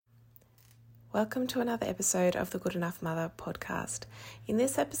Welcome to another episode of the Good Enough Mother podcast. In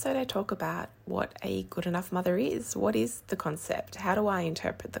this episode, I talk about what a good enough mother is. What is the concept? How do I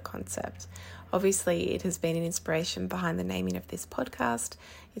interpret the concept? Obviously, it has been an inspiration behind the naming of this podcast.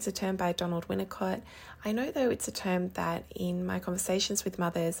 It's a term by Donald Winnicott. I know, though, it's a term that in my conversations with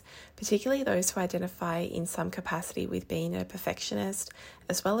mothers, particularly those who identify in some capacity with being a perfectionist,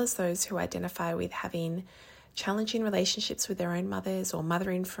 as well as those who identify with having challenging relationships with their own mothers or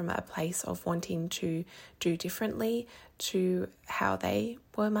mothering from a place of wanting to do differently to how they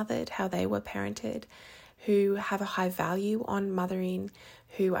were mothered, how they were parented, who have a high value on mothering,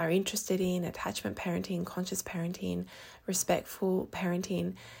 who are interested in attachment parenting, conscious parenting, respectful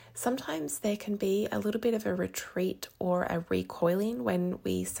parenting. Sometimes there can be a little bit of a retreat or a recoiling when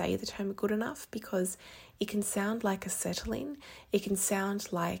we say the term good enough, because it can sound like a settling. It can sound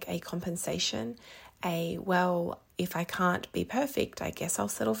like a compensation, if I can't be perfect, I guess I'll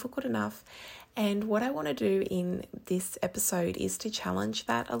settle for good enough. And what I want to do in this episode is to challenge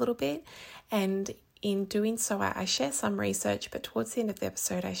that a little bit. And in doing so, I share some research, but towards the end of the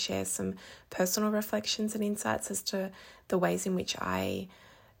episode, I share some personal reflections and insights as to the ways in which I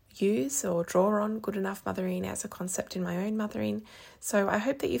use or draw on good enough mothering as a concept in my own mothering. So I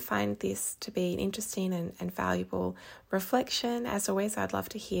hope that you find this to be an interesting and valuable reflection. As always, I'd love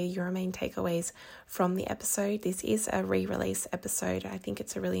to hear your main takeaways from the episode. This is a re-release episode. I think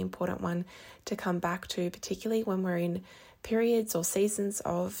it's a really important one to come back to, particularly when we're in periods or seasons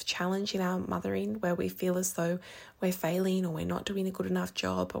of challenge in our mothering where we feel as though we're failing or we're not doing a good enough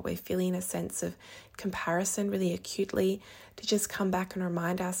job, or we're feeling a sense of comparison really acutely, to just come back and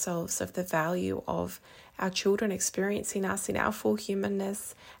remind ourselves of the value of our children experiencing us in our full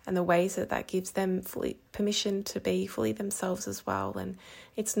humanness and the ways that gives them permission to be fully themselves as well. And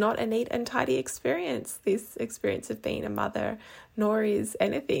it's not a neat and tidy experience, this experience of being a mother, nor is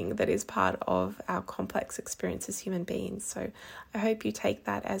anything that is part of our complex experience as human beings. So I hope you take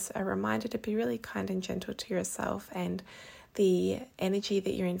that as a reminder to be really kind and gentle to yourself, and the energy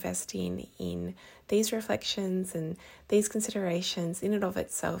that you're investing in these reflections and these considerations in and of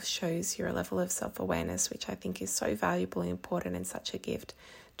itself shows your level of self-awareness, which I think is so valuable and important and such a gift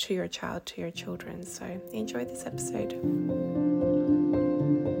to your child, to your children. So enjoy this episode.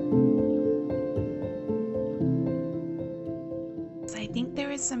 I think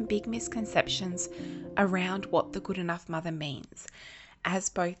there is some big misconceptions around what the good enough mother means, as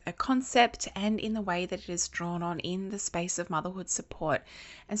both a concept and in the way that it is drawn on in the space of motherhood support.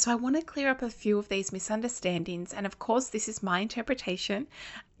 And so I want to clear up a few of these misunderstandings. And of course, this is my interpretation.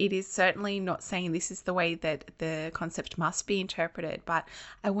 It is certainly not saying this is the way that the concept must be interpreted, but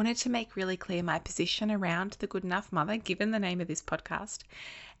I wanted to make really clear my position around the good enough mother, given the name of this podcast,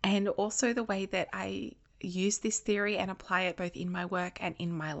 and also the way that I use this theory and apply it both in my work and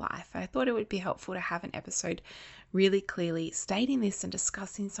in my life. I thought it would be helpful to have an episode really clearly stating this and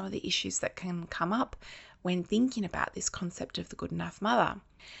discussing some of the issues that can come up when thinking about this concept of the good enough mother.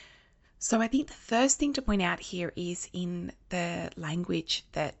 So I think the first thing to point out here is in the language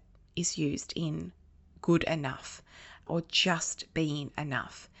that is used in good enough or just being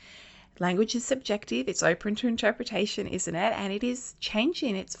enough. Language is subjective, it's open to interpretation, isn't it? And it is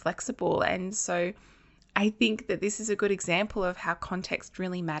changing, it's flexible. And so I think that this is a good example of how context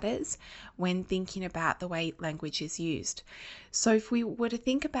really matters when thinking about the way language is used. So if we were to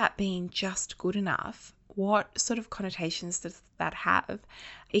think about being just good enough, what sort of connotations does that have?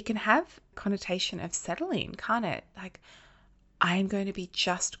 It can have connotation of settling, can't it? Like, I am going to be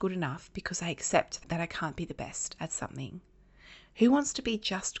just good enough because I accept that I can't be the best at something. Who wants to be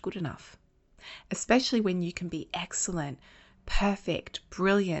just good enough? Especially when you can be excellent, perfect,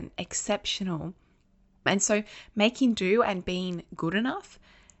 brilliant, exceptional. And so making do and being good enough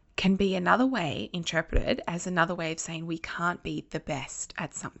can be another way interpreted as another way of saying we can't be the best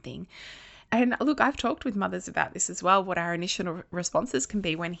at something. And look, I've talked with mothers about this as well, what our initial responses can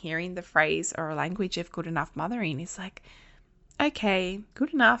be when hearing the phrase or a language of good enough mothering is like, okay,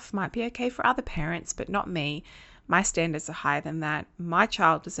 good enough might be okay for other parents, but not me. My standards are higher than that. My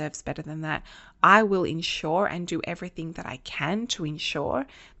child deserves better than that. I will ensure and do everything that I can to ensure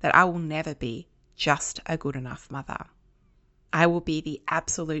that I will never be just a good enough mother. I will be the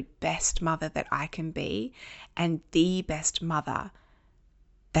absolute best mother that I can be, and the best mother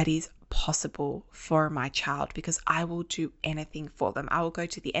that is possible for my child, because I will do anything for them. I will go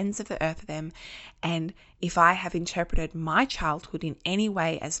to the ends of the earth for them. And if I have interpreted my childhood in any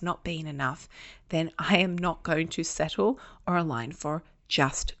way as not being enough, then I am not going to settle or align for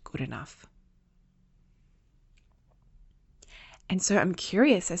just good enough. And so I'm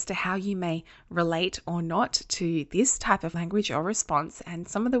curious as to how you may relate or not to this type of language or response. And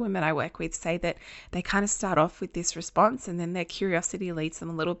some of the women I work with say that they kind of start off with this response and then their curiosity leads them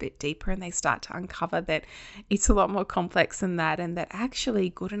a little bit deeper and they start to uncover that it's a lot more complex than that, and that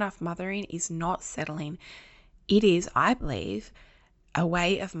actually good enough mothering is not settling. It is, I believe, a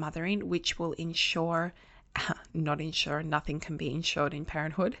way of mothering which will nothing can be insured in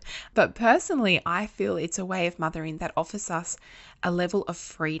parenthood. But personally, I feel it's a way of mothering that offers us a level of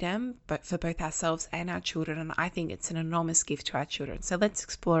freedom, but for both ourselves and our children. And I think it's an enormous gift to our children. So let's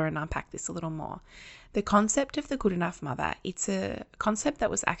explore and unpack this a little more. The concept of the good enough mother, it's a concept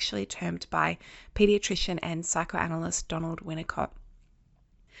that was actually termed by pediatrician and psychoanalyst Donald Winnicott.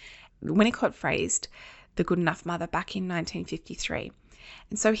 Winnicott phrased the good enough mother back in 1953.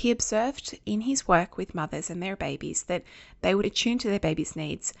 And so he observed in his work with mothers and their babies that they would attune to their baby's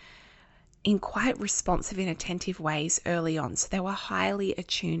needs in quite responsive and attentive ways early on. So they were highly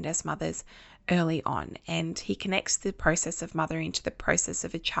attuned as mothers early on. And he connects the process of mothering to the process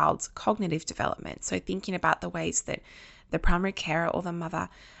of a child's cognitive development. So thinking about the ways that the primary carer or the mother,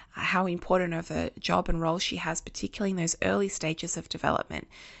 how important of a job and role she has, particularly in those early stages of development.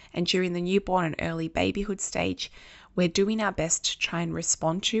 And during the newborn and early babyhood stage, we're doing our best to try and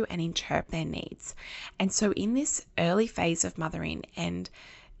respond to and interpret their needs. And so in this early phase of mothering, and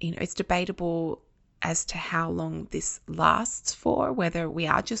it's debatable as to how long this lasts for, whether we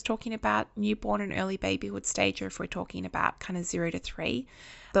are just talking about newborn and early babyhood stage or if we're talking about kind of 0 to 3.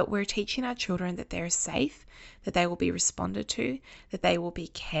 But we're teaching our children that they're safe, that they will be responded to, that they will be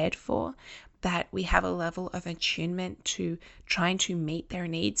cared for, that we have a level of attunement to trying to meet their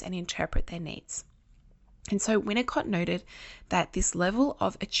needs and interpret their needs. And so Winnicott noted that this level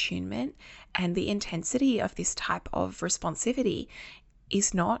of attunement and the intensity of this type of responsivity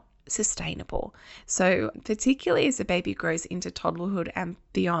is not sustainable. So particularly as a baby grows into toddlerhood and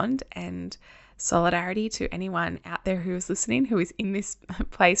beyond, and solidarity to anyone out there who is listening who is in this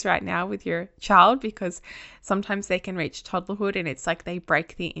place right now with your child, because sometimes they can reach toddlerhood and it's like they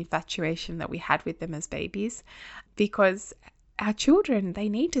break the infatuation that we had with them as babies, because our children, they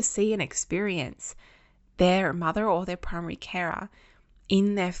need to see and experience their mother or their primary carer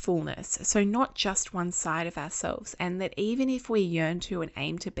in their fullness. So not just one side of ourselves, and that even if we yearn to and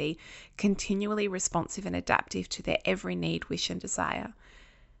aim to be continually responsive and adaptive to their every need, wish and desire,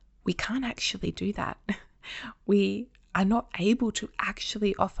 we can't actually do that. We are not able to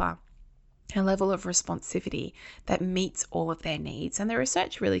actually offer a level of responsivity that meets all of their needs. And the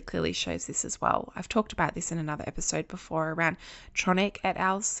research really clearly shows this as well. I've talked about this in another episode before around Tronick et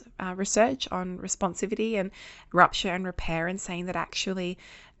al.'s research on responsivity and rupture and repair, and saying that actually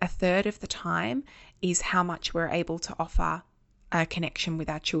a third of the time is how much we're able to offer a connection with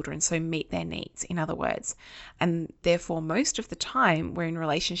our children, so meet their needs, in other words. And therefore, most of the time we're in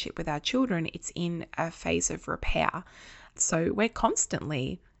relationship with our children, it's in a phase of repair. So we're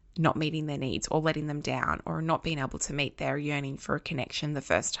constantly not meeting their needs or letting them down or not being able to meet their yearning for a connection the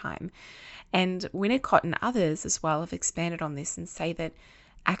first time. And Winnicott and others as well have expanded on this and say that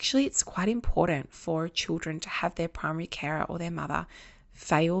actually it's quite important for children to have their primary carer or their mother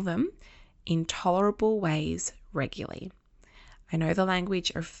fail them in tolerable ways regularly. I know the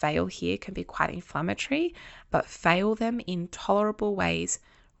language of fail here can be quite inflammatory, but fail them in tolerable ways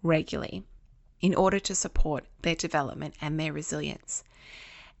regularly in order to support their development and their resilience.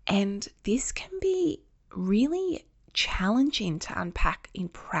 And this can be really challenging to unpack in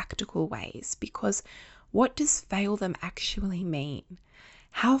practical ways, because what does fail them actually mean?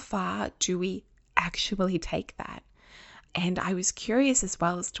 How far do we actually take that? And I was curious as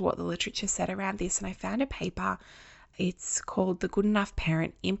well as to what the literature said around this, and I found a paper. It's called The Good Enough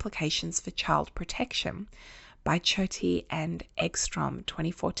Parent Implications for Child Protection by Choti and Eggstrom,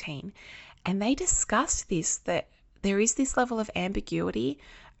 2014. And they discussed this, that there is this level of ambiguity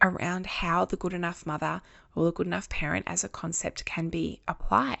around how the good enough mother or the good enough parent as a concept can be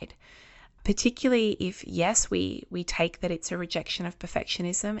applied. Particularly if, yes, we take that it's a rejection of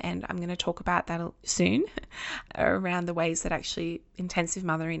perfectionism, and I'm going to talk about that soon, around the ways that actually intensive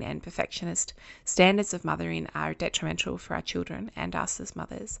mothering and perfectionist standards of mothering are detrimental for our children and us as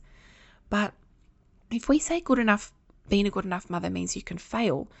mothers. But if we say being a good enough mother means you can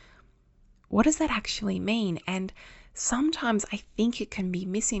fail, what does that actually mean? And sometimes I think it can be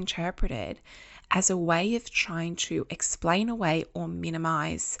misinterpreted as a way of trying to explain away or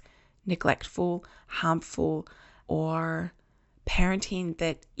minimize neglectful, harmful, or parenting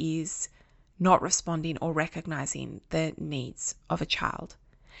that is not responding or recognizing the needs of a child.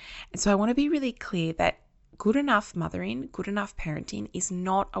 And so I want to be really clear that good enough mothering, good enough parenting is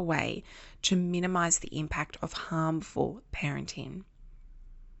not a way to minimize the impact of harmful parenting.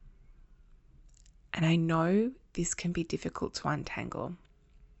 And I know this can be difficult to untangle.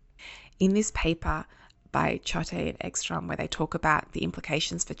 In this paper by Chote and Ekstrom, where they talk about the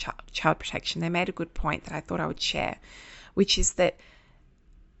implications for child protection, they made a good point that I thought I would share, which is that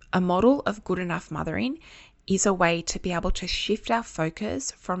a model of good enough mothering is a way to be able to shift our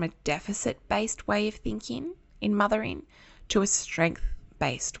focus from a deficit-based way of thinking in mothering to a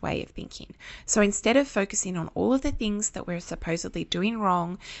strength-based way of thinking. So instead of focusing on all of the things that we're supposedly doing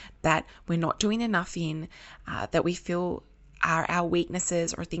wrong, that we're not doing enough in, that we feel are our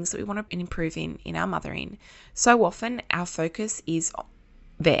weaknesses or things that we want to improve in our mothering, so often our focus is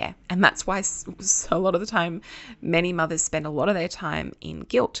there. And that's why a lot of the time, many mothers spend a lot of their time in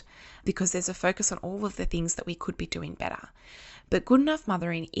guilt, because there's a focus on all of the things that we could be doing better. But good enough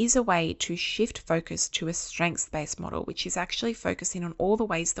mothering is a way to shift focus to a strengths-based model, which is actually focusing on all the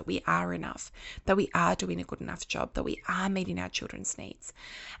ways that we are enough, that we are doing a good enough job, that we are meeting our children's needs.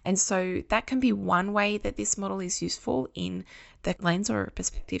 And so that can be one way that this model is useful in the lens or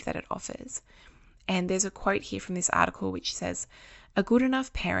perspective that it offers. And there's a quote here from this article which says, "A good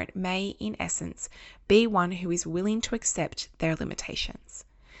enough parent may, in essence, be one who is willing to accept their limitations,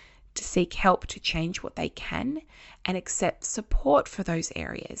 to seek help to change what they can, and accept support for those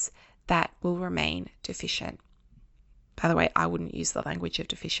areas that will remain deficient." By the way, I wouldn't use the language of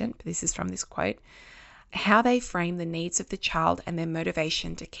deficient, but this is from this quote. How they frame the needs of the child and their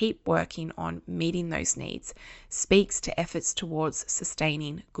motivation to keep working on meeting those needs speaks to efforts towards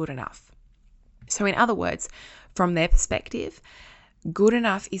sustaining good enough. So in other words, from their perspective, good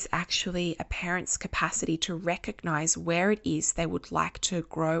enough is actually a parent's capacity to recognize where it is they would like to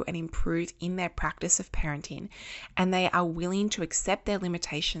grow and improve in their practice of parenting, and they are willing to accept their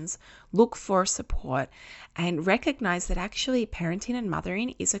limitations, look for support, and recognize that actually parenting and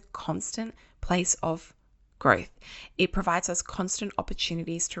mothering is a constant place of growth. It provides us constant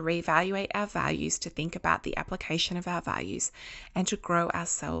opportunities to reevaluate our values, to think about the application of our values, and to grow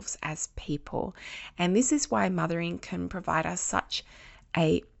ourselves as people. And this is why mothering can provide us such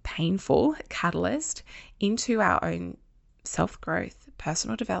a painful catalyst into our own self-growth,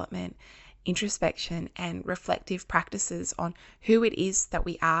 personal development, introspection, and reflective practices on who it is that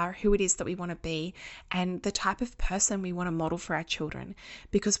we are, who it is that we want to be, and the type of person we want to model for our children.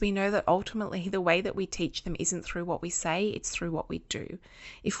 Because we know that ultimately the way that we teach them isn't through what we say, it's through what we do.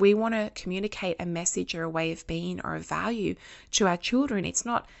 If we want to communicate a message or a way of being or a value to our children, it's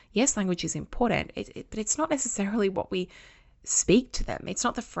not, yes, language is important, but it's not necessarily what we speak to them. It's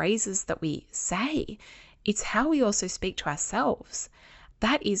not the phrases that we say. It's how we also speak to ourselves.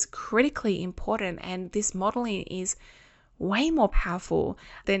 That is critically important, and this modeling is way more powerful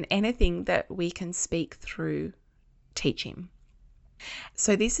than anything that we can speak through teaching.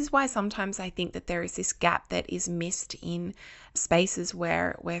 So this is why sometimes I think that there is this gap that is missed in spaces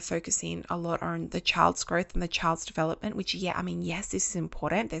where we're focusing a lot on the child's growth and the child's development, which, yes, this is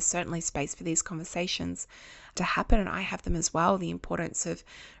important. There's certainly space for these conversations to happen, and I have them as well. The importance of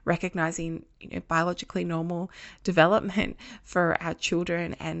recognizing, biologically normal development for our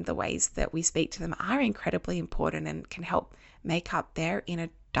children, and the ways that we speak to them are incredibly important and can help make up their inner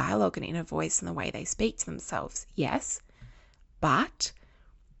dialogue and inner voice and the way they speak to themselves. Yes. But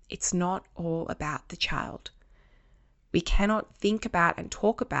it's not all about the child. We cannot think about and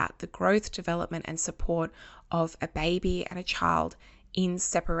talk about the growth, development, and support of a baby and a child in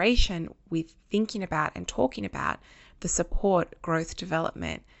separation with thinking about and talking about the support, growth,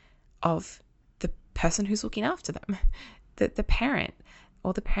 development of the person who's looking after them, the parent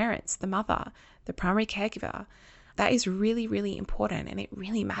or the parents, the mother, the primary caregiver. That is really, really important, and it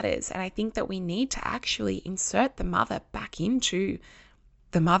really matters. And I think that we need to actually insert the mother back into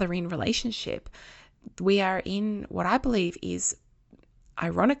the mothering relationship. We are in what I believe is,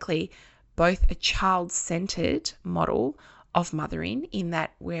 ironically, both a child-centered model of mothering, in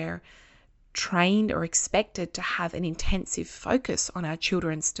that we're trained or expected to have an intensive focus on our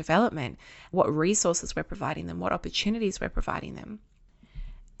children's development, what resources we're providing them, what opportunities we're providing them.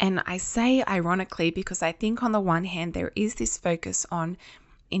 And I say ironically because I think on the one hand, there is this focus on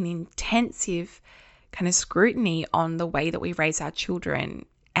an intensive kind of scrutiny on the way that we raise our children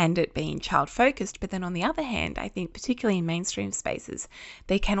and it being child-focused. But then on the other hand, I think particularly in mainstream spaces,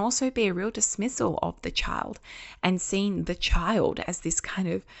 there can also be a real dismissal of the child and seeing the child as this kind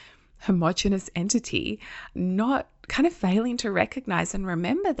of homogenous entity, not kind of failing to recognize and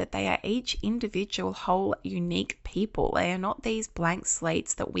remember that they are each individual, whole, unique people. They are not these blank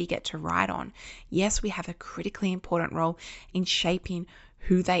slates that we get to write on. Yes, we have a critically important role in shaping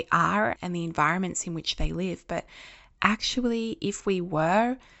who they are and the environments in which they live. But actually, if we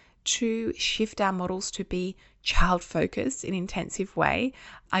were to shift our models to be child-focused in an intensive way,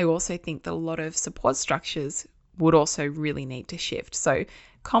 I also think that a lot of support structures would also really need to shift. So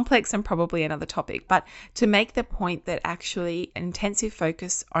complex and probably another topic, but to make the point that actually an intensive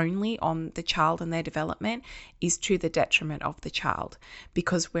focus only on the child and their development is to the detriment of the child,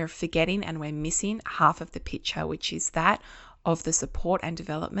 because we're forgetting and we're missing half of the picture, which is that of the support and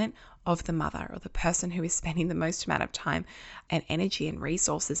development of the mother, or the person who is spending the most amount of time and energy and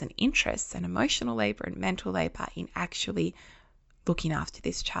resources and interests and emotional labor and mental labor in actually looking after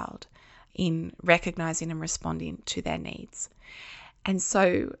this child, in recognizing and responding to their needs. And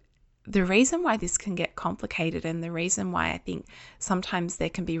so the reason why this can get complicated, and the reason why I think sometimes there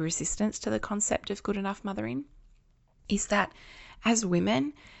can be resistance to the concept of good enough mothering, is that as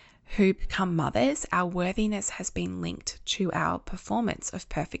women who become mothers, our worthiness has been linked to our performance of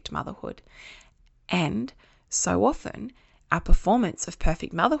perfect motherhood. And so often our performance of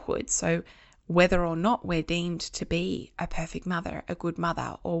perfect motherhood, so whether or not we're deemed to be a perfect mother, a good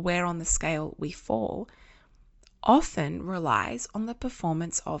mother, or where on the scale we fall, often relies on the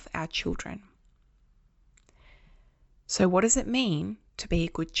performance of our children. So what does it mean to be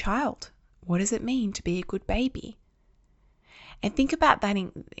a good child? What does it mean to be a good baby? And think about that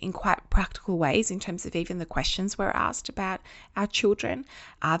in quite practical ways, in terms of even the questions we're asked about our children.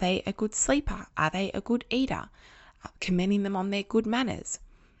 Are they a good sleeper? Are they a good eater? Commending them on their good manners.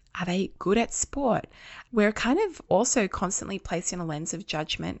 Are they good at sport? We're kind of also constantly placed in a lens of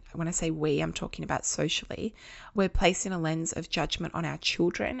judgment. When I say we, I'm talking about socially. We're placed in a lens of judgment on our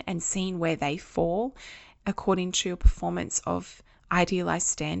children and seeing where they fall according to a performance of idealized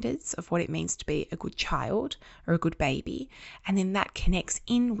standards of what it means to be a good child or a good baby. And then that connects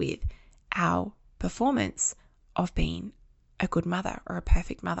in with our performance of being a good mother or a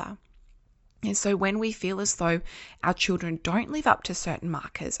perfect mother. And so when we feel as though our children don't live up to certain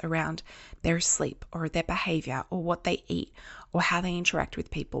markers around their sleep or their behavior or what they eat or how they interact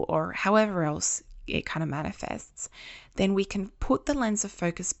with people or however else it kind of manifests, then we can put the lens of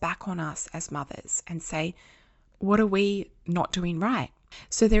focus back on us as mothers and say, what are we not doing right?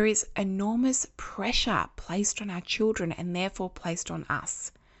 So there is enormous pressure placed on our children and therefore placed on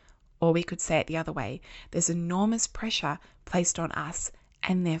us. Or we could say it the other way. There's enormous pressure placed on us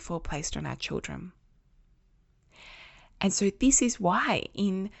and therefore placed on our children. And so this is why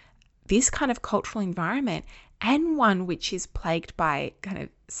in this kind of cultural environment, and one which is plagued by kind of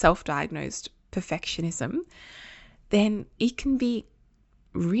self-diagnosed perfectionism, then it can be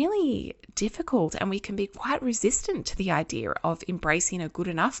really difficult, and we can be quite resistant to the idea of embracing a good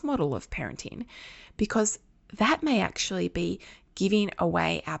enough model of parenting, because that may actually be giving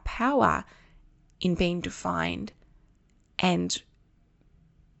away our power in being defined and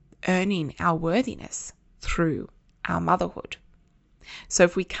earning our worthiness through our motherhood. So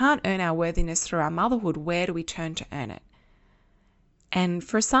if we can't earn our worthiness through our motherhood, where do we turn to earn it? And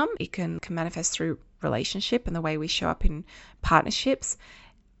for some, it can manifest through relationship and the way we show up in partnerships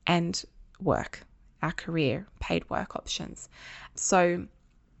and work, our career, paid work options. So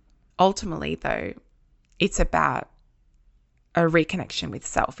ultimately, though, it's about a reconnection with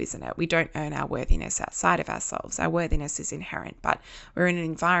self, isn't it? We don't earn our worthiness outside of ourselves. Our worthiness is inherent, but we're in an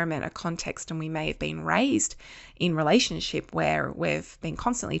environment, a context, and we may have been raised in relationship where we've been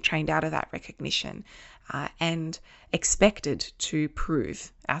constantly trained out of that recognition and expected to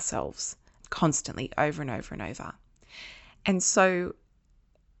prove ourselves constantly over and over and over. And so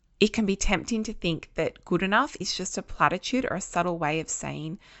it can be tempting to think that good enough is just a platitude or a subtle way of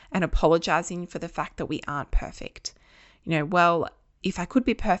saying and apologizing for the fact that we aren't perfect. Well, if I could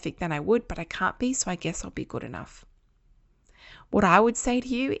be perfect, then I would, but I can't be, so I guess I'll be good enough. What I would say to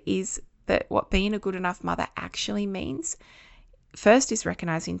you is that what being a good enough mother actually means, first, is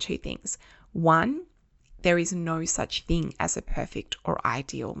recognizing two things. One, there is no such thing as a perfect or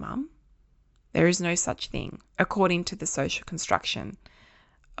ideal mum. There is no such thing, according to the social construction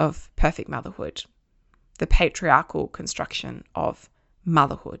of perfect motherhood, the patriarchal construction of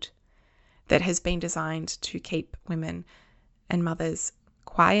motherhood that has been designed to keep women and mothers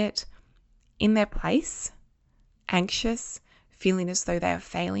quiet, in their place, anxious, feeling as though they are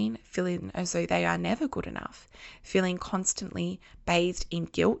failing, feeling as though they are never good enough, feeling constantly bathed in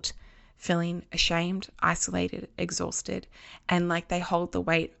guilt, feeling ashamed, isolated, exhausted, and like they hold the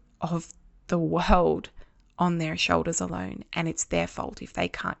weight of the world on their shoulders alone, and it's their fault if they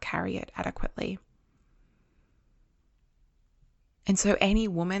can't carry it adequately. And so any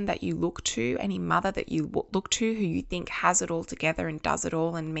woman that you look to, any mother that you look to who you think has it all together and does it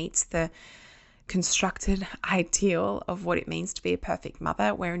all and meets the constructed ideal of what it means to be a perfect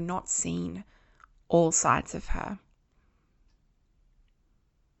mother, we're not seeing all sides of her.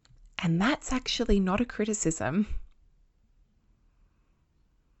 And that's actually not a criticism.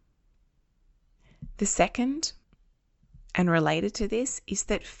 The second, and related to this, is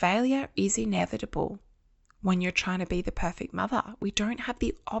that failure is inevitable when you're trying to be the perfect mother. We don't have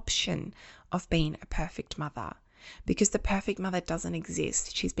the option of being a perfect mother because the perfect mother doesn't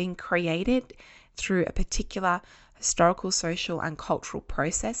exist. She's been created through a particular historical, social, and cultural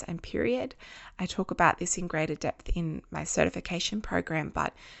process and period. I talk about this in greater depth in my certification program,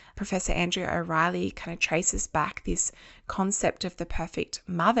 but Professor Andrea O'Reilly kind of traces back this concept of the perfect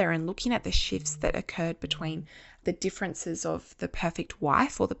mother and looking at the shifts that occurred between the differences of the perfect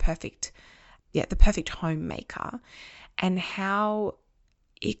wife or the perfect homemaker, and how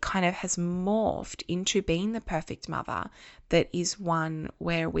it kind of has morphed into being the perfect mother that is one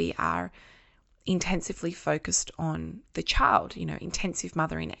where we are intensively focused on the child, intensive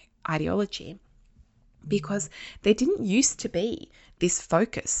mothering ideology, because there didn't used to be this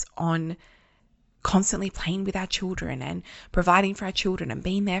focus on constantly playing with our children and providing for our children and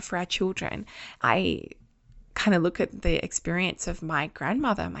being there for our children. I kind of look at the experience of my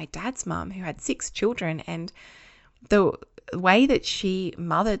grandmother, my dad's mum, who had 6 children, and the way that she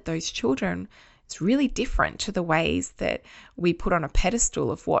mothered those children is really different to the ways that we put on a pedestal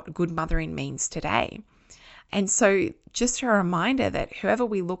of what good mothering means today. And so just a reminder that whoever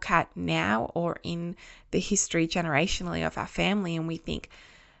we look at now or in the history generationally of our family, and we think,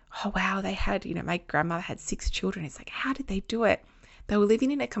 oh wow, they had, my grandmother had 6 children. It's like, how did they do it? They were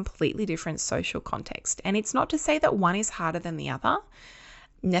living in a completely different social context. And it's not to say that one is harder than the other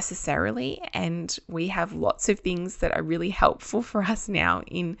necessarily, and we have lots of things that are really helpful for us now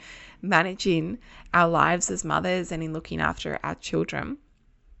in managing our lives as mothers and in looking after our children.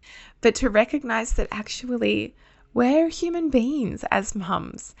 But to recognize that actually we're human beings as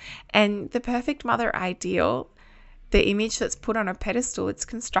mums, and the perfect mother ideal, the image that's put on a pedestal, it's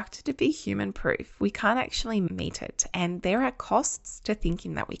constructed to be human proof. We can't actually meet it, and there are costs to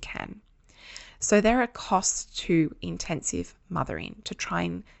thinking that we can. So there are costs to intensive mothering, to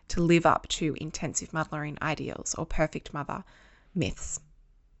trying to live up to intensive mothering ideals or perfect mother myths.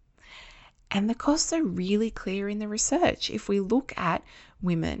 And the costs are really clear in the research. If we look at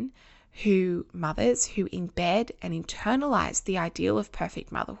mothers who embed and internalize the ideal of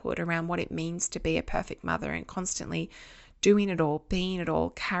perfect motherhood around what it means to be a perfect mother and constantly doing it all, being it all,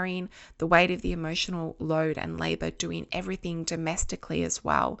 carrying the weight of the emotional load and labor, doing everything domestically as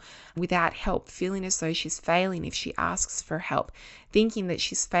well, without help, feeling as though she's failing if she asks for help, thinking that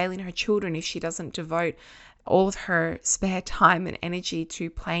she's failing her children if she doesn't devote all of her spare time and energy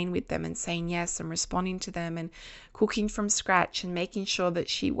to playing with them and saying yes and responding to them and cooking from scratch and making sure that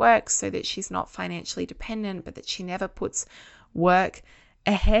she works so that she's not financially dependent, but that she never puts work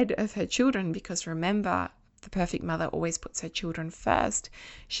ahead of her children, because remember, the perfect mother always puts her children first.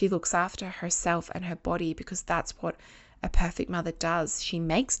 She looks after herself and her body because that's what a perfect mother does. She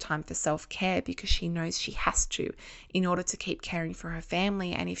makes time for self-care because she knows she has to in order to keep caring for her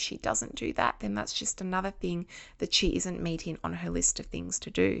family. And if she doesn't do that, then that's just another thing that she isn't meeting on her list of things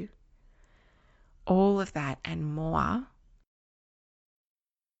to do. All of that and more.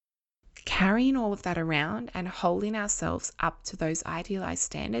 Carrying all of that around and holding ourselves up to those idealized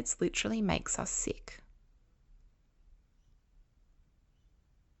standards literally makes us sick.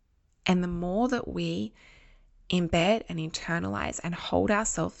 And the more that we embed and internalize and hold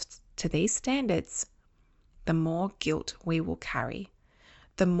ourselves to these standards, the more guilt we will carry,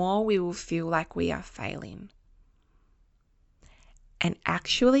 the more we will feel like we are failing. And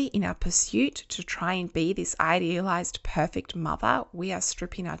actually, in our pursuit to try and be this idealized perfect mother, we are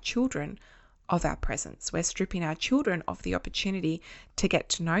stripping our children of our presence. We're stripping our children of the opportunity to get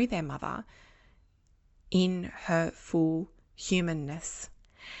to know their mother in her full humanness.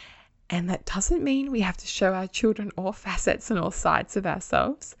 And that doesn't mean we have to show our children all facets and all sides of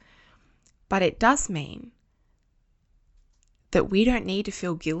ourselves, but it does mean that we don't need to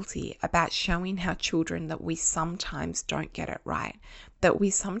feel guilty about showing our children that we sometimes don't get it right, that we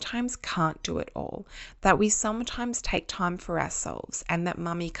sometimes can't do it all, that we sometimes take time for ourselves, and that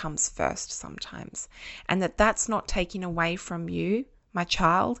mummy comes first sometimes, and that that's not taking away from you, my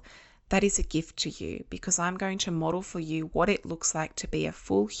child. That is a gift to you, because I'm going to model for you what it looks like to be a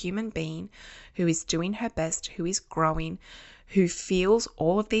full human being who is doing her best, who is growing, who feels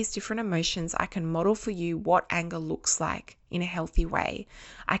all of these different emotions. I can model for you what anger looks like in a healthy way.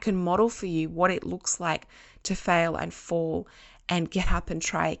 I can model for you what it looks like to fail and fall and get up and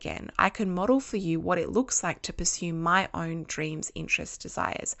try again. I can model for you what it looks like to pursue my own dreams, interests,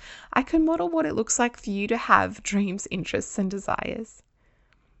 desires. I can model what it looks like for you to have dreams, interests, and desires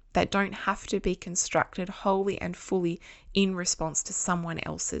that don't have to be constructed wholly and fully in response to someone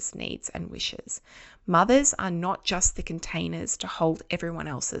else's needs and wishes. Mothers are not just the containers to hold everyone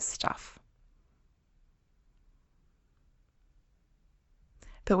else's stuff.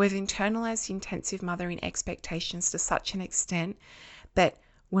 But we've internalized intensive mothering expectations to such an extent that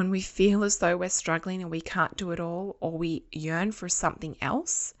when we feel as though we're struggling and we can't do it all, or we yearn for something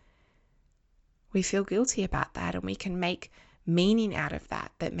else, we feel guilty about that, and we can make meaning out of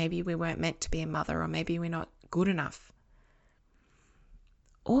that maybe we weren't meant to be a mother, or maybe we're not good enough.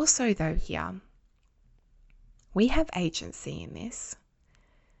 Also, though, here, we have agency in this.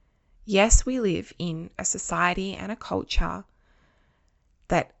 Yes, we live in a society and a culture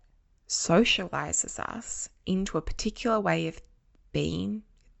that socializes us into a particular way of being,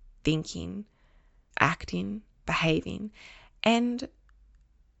 thinking, acting, behaving, and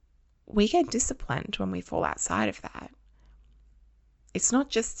we get disciplined when we fall outside of that. It's not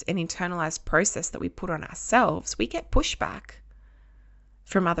just an internalized process that we put on ourselves. We get pushback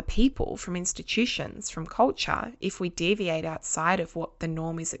from other people, from institutions, from culture, if we deviate outside of what the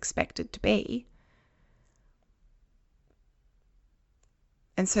norm is expected to be.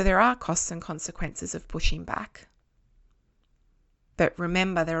 And so there are costs and consequences of pushing back. But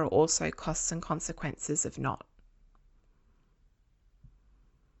remember, there are also costs and consequences of not.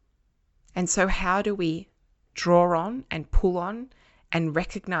 And so how do we draw on and pull on and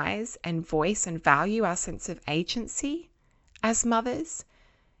recognize and voice and value our sense of agency as mothers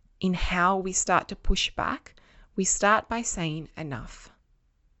in how we start to push back? We start by saying enough.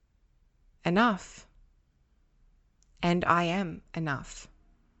 Enough. And I am enough.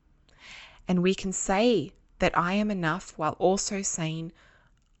 And we can say that I am enough while also saying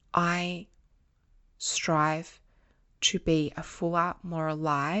I strive to be a fuller, more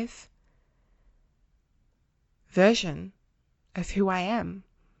alive version of who I am.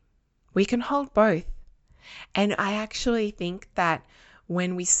 We can hold both. And I actually think that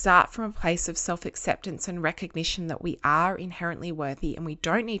when we start from a place of self-acceptance and recognition that we are inherently worthy and we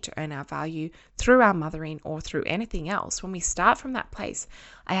don't need to earn our value through our mothering or through anything else, when we start from that place,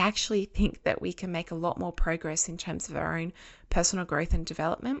 I actually think that we can make a lot more progress in terms of our own personal growth and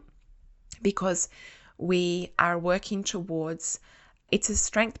development, because we are working towards, it's a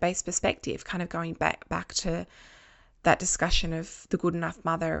strength-based perspective, kind of going back to that discussion of the good enough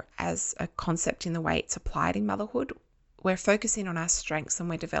mother as a concept in the way it's applied in motherhood. We're focusing on our strengths and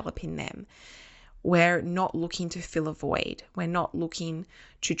we're developing them. We're not looking to fill a void. We're not looking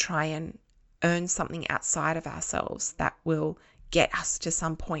to try and earn something outside of ourselves that will get us to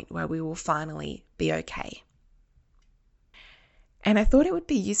some point where we will finally be okay. And I thought it would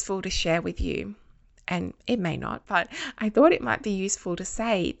be useful to share with you, and it may not, but I thought it might be useful to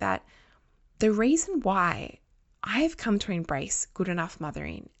say that the reason why I have come to embrace good enough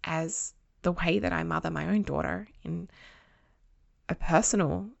mothering as the way that I mother my own daughter in a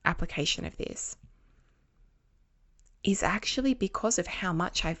personal application of this is actually because of how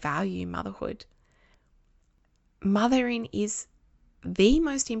much I value motherhood. Mothering is the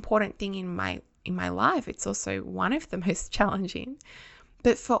most important thing in my life. It's also one of the most challenging.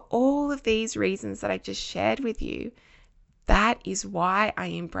 But for all of these reasons that I just shared with you, that is why I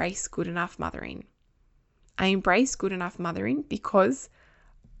embrace good enough mothering. I embrace good enough mothering because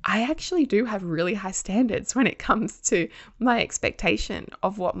I actually do have really high standards when it comes to my expectation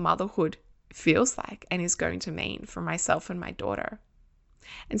of what motherhood feels like and is going to mean for myself and my daughter.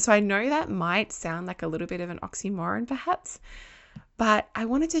 And so I know that might sound like a little bit of an oxymoron perhaps, but I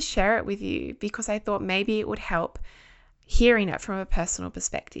wanted to share it with you because I thought maybe it would help hearing it from a personal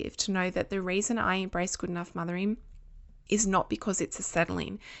perspective to know that the reason I embrace good enough mothering is not because it's a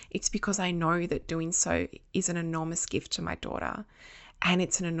settling. It's because I know that doing so is an enormous gift to my daughter. And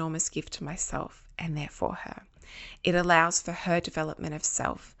it's an enormous gift to myself and therefore her. It allows for her development of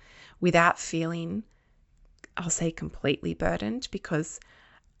self without feeling, I'll say, completely burdened, because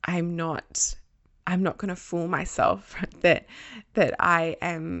I'm not going to fool myself that I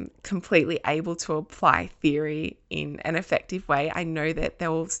am completely able to apply theory in an effective way. I know that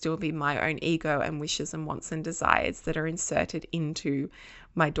there will still be my own ego and wishes and wants and desires that are inserted into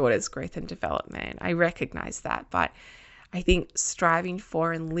my daughter's growth and development. I recognize that, but I think striving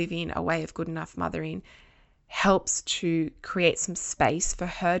for and living a way of good enough mothering helps to create some space for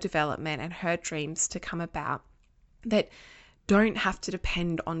her development and her dreams to come about that don't have to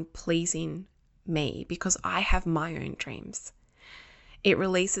depend on pleasing me, because I have my own dreams. It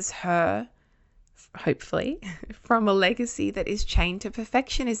releases her hopefully, from a legacy that is chained to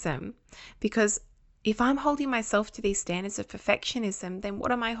perfectionism. Because if I'm holding myself to these standards of perfectionism, then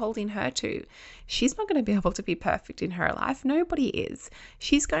what am I holding her to? She's not going to be able to be perfect in her life. Nobody is.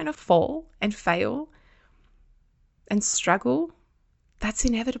 She's going to fall and fail and struggle. That's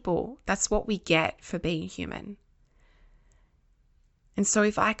inevitable. That's what we get for being human. And so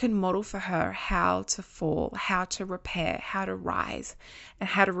if I can model for her how to fall, how to repair, how to rise, and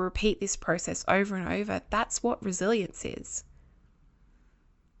how to repeat this process over and over, that's what resilience is.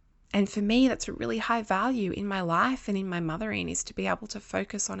 And for me, that's a really high value in my life and in my mothering, is to be able to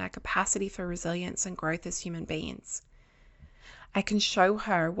focus on our capacity for resilience and growth as human beings. I can show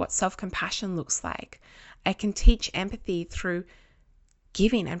her what self-compassion looks like. I can teach empathy through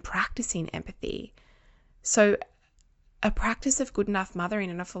giving and practicing empathy. So a practice of good enough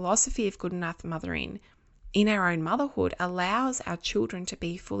mothering and a philosophy of good enough mothering in our own motherhood allows our children to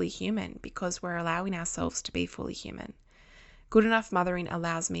be fully human, because we're allowing ourselves to be fully human. Good enough mothering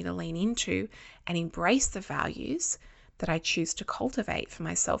allows me to lean into and embrace the values that I choose to cultivate for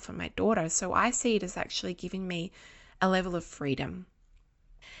myself and my daughter. So I see it as actually giving me a level of freedom.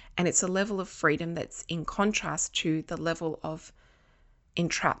 And it's a level of freedom that's in contrast to the level of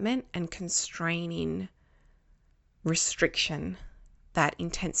entrapment and constraining restriction that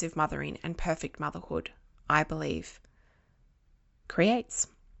intensive mothering and perfect motherhood, I believe, creates.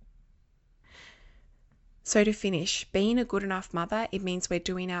 So to finish, being a good enough mother, it means we're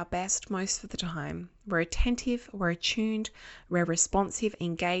doing our best most of the time. We're attentive, we're attuned, we're responsive,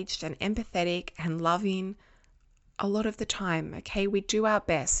 engaged, and empathetic and loving a lot of the time, okay? We do our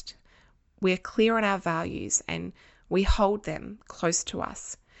best. We're clear on our values and we hold them close to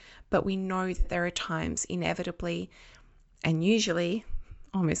us. But we know that there are times, inevitably and usually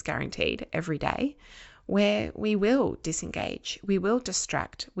almost guaranteed every day, where we will disengage, we will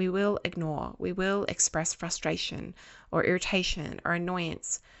distract, we will ignore, we will express frustration or irritation or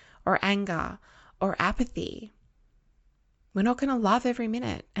annoyance or anger or apathy. We're not going to love every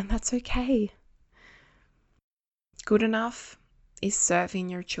minute, and that's okay. Good enough is serving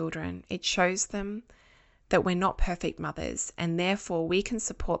your children. It shows them that we're not perfect mothers, and therefore we can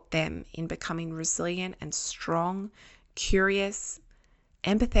support them in becoming resilient and strong, curious,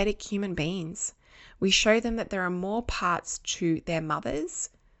 empathetic human beings. We show them that there are more parts to their mothers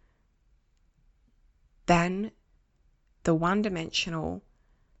than the one-dimensional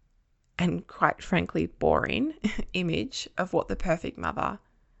and, quite frankly, boring image of what the perfect mother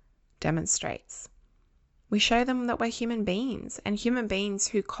demonstrates. We show them that we're human beings, and human beings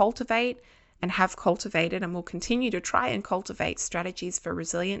who cultivate and have cultivated and will continue to try and cultivate strategies for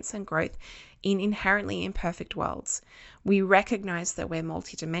resilience and growth in inherently imperfect worlds. We recognize that we're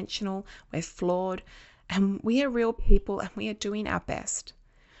multidimensional, we're flawed, and we are real people, and we are doing our best.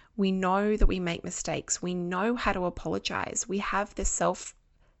 We know that we make mistakes. We know how to apologize. We have the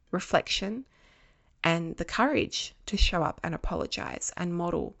self-reflection and the courage to show up and apologize and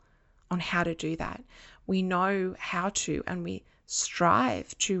model on how to do that. We know how to, and we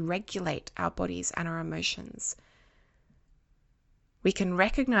strive to regulate our bodies and our emotions. We can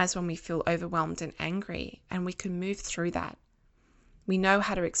recognize when we feel overwhelmed and angry, and we can move through that. We know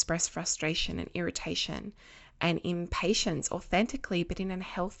how to express frustration and irritation and impatience authentically, but in a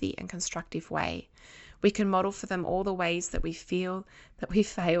healthy and constructive way. We can model for them all the ways that we feel, that we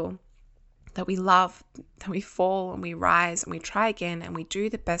fail, that we love, that we fall and we rise and we try again, and we do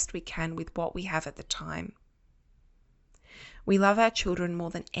the best we can with what we have at the time. We love our children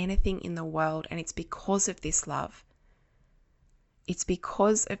more than anything in the world, and it's because of this love. It's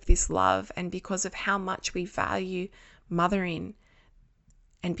because of this love and because of how much we value mothering,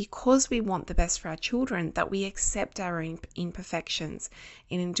 and because we want the best for our children, that we accept our imperfections.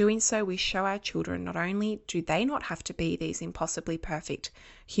 And in doing so, we show our children not only do they not have to be these impossibly perfect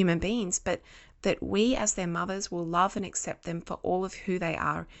human beings, but that we as their mothers will love and accept them for all of who they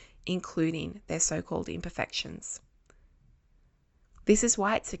are, including their so-called imperfections. This is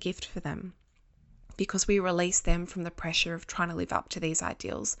why it's a gift for them, because we release them from the pressure of trying to live up to these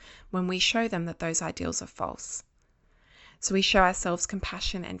ideals when we show them that those ideals are false. So we show ourselves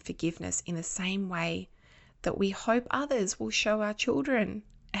compassion and forgiveness in the same way that we hope others will show our children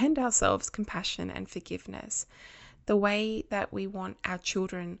and ourselves compassion and forgiveness. The way that we want our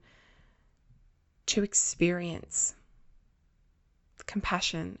children to experience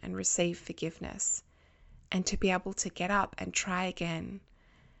compassion and receive forgiveness, and to be able to get up and try again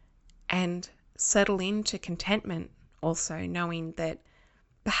and settle into contentment, also knowing that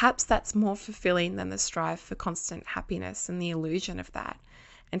perhaps that's more fulfilling than the strive for constant happiness and the illusion of that.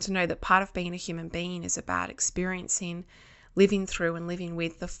 And to know that part of being a human being is about experiencing living through and living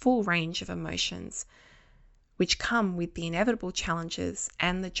with the full range of emotions which come with the inevitable challenges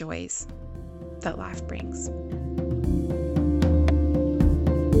and the joys that life brings.